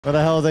What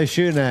the hell are they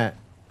shooting at?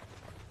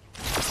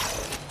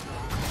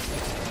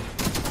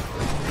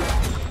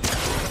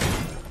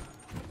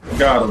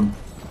 Got him.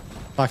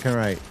 Fucking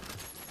right.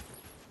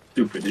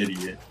 Stupid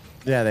idiot.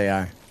 Yeah, they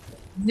are.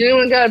 Does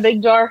anyone got a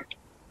big jar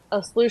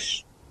of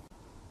sloosh?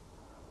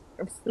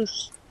 Of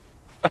sloosh.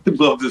 I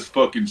love this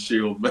fucking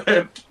shield,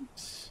 man.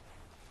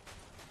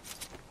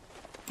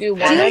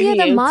 Julia,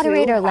 the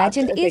moderator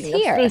legend, is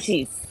here.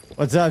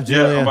 What's up,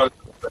 Julia? Yeah,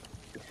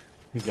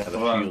 You got a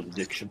shield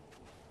addiction.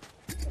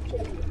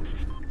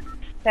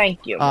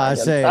 Thank you. I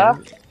say,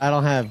 I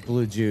don't have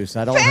blue juice.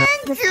 I don't have.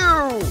 Thank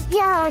you!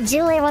 Yo,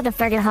 Julia, what the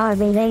friggin'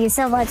 holiday. Thank you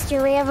so much,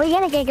 Julia. We're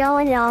gonna get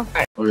going now.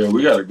 Oh, yeah,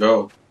 we gotta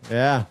go.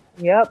 Yeah.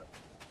 Yep.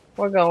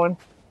 We're going.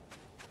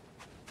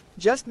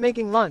 Just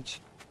making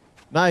lunch.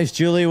 Nice,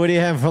 Julie. What do you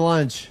have for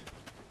lunch?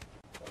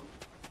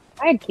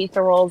 I had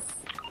pizza rolls.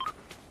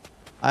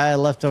 I had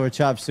leftover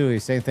chop suey.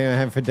 Same thing I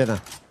had for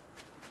dinner.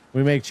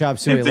 We make chop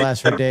suey. It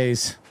lasts for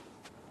days.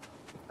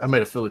 I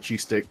made a Philly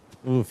cheesesteak.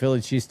 Ooh, Philly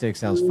cheesesteak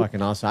sounds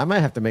fucking awesome. I might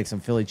have to make some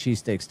Philly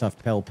cheesesteak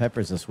stuffed bell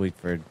peppers this week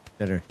for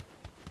dinner.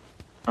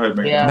 All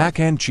right, Yeah. Mac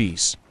and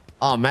cheese.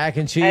 Oh, mac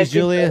and cheese,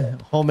 Julia?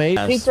 Homemade?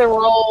 Pizza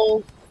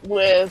roll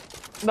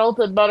with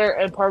melted butter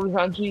and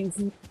Parmesan cheese.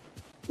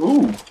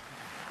 Ooh.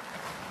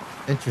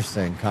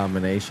 Interesting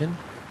combination.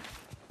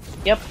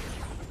 Yep.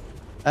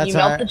 That's you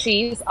melt the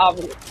cheese,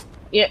 obviously.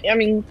 Yeah, I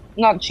mean,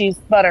 not cheese,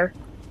 butter.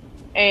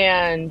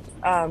 And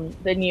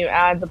then you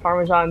add the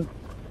Parmesan.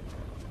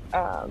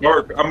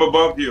 Mark, I'm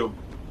above you.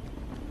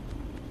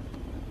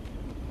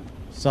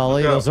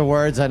 Sully, those are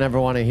words I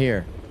never want to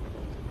hear.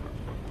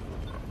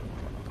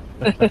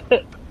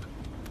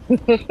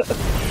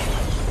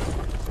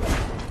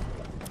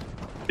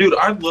 Dude,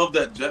 I love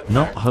that jetpack.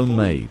 Not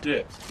homemade.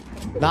 Shit.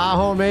 Not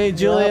homemade,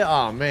 Julia?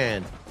 Oh,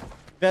 man.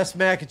 Best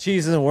mac and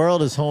cheese in the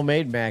world is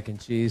homemade mac and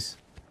cheese.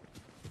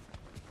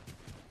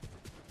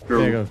 True.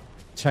 There you go.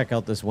 Check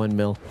out this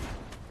windmill.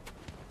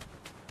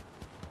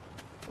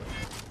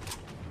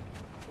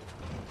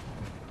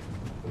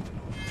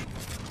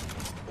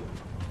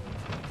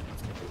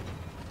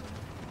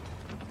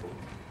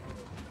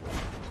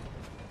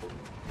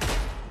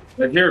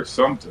 I hear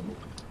something.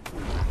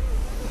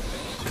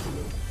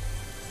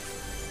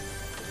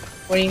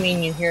 What do you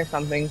mean you hear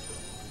something?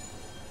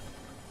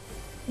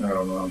 I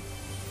don't know.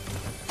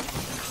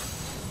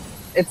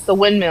 It's the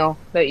windmill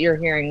that you're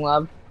hearing,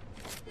 love.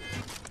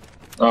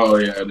 Oh,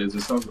 yeah, it is.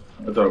 It sounds,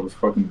 I thought it was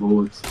fucking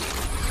bullets.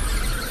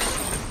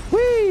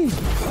 Whee!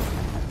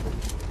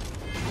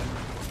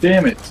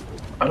 Damn it.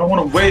 I don't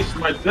want to waste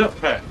my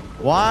jetpack.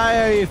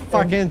 Why are you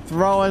fucking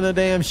throwing the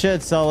damn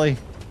shit, Sully?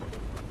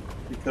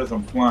 Because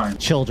I'm flying.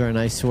 Children,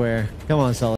 I swear. Come on, Sully.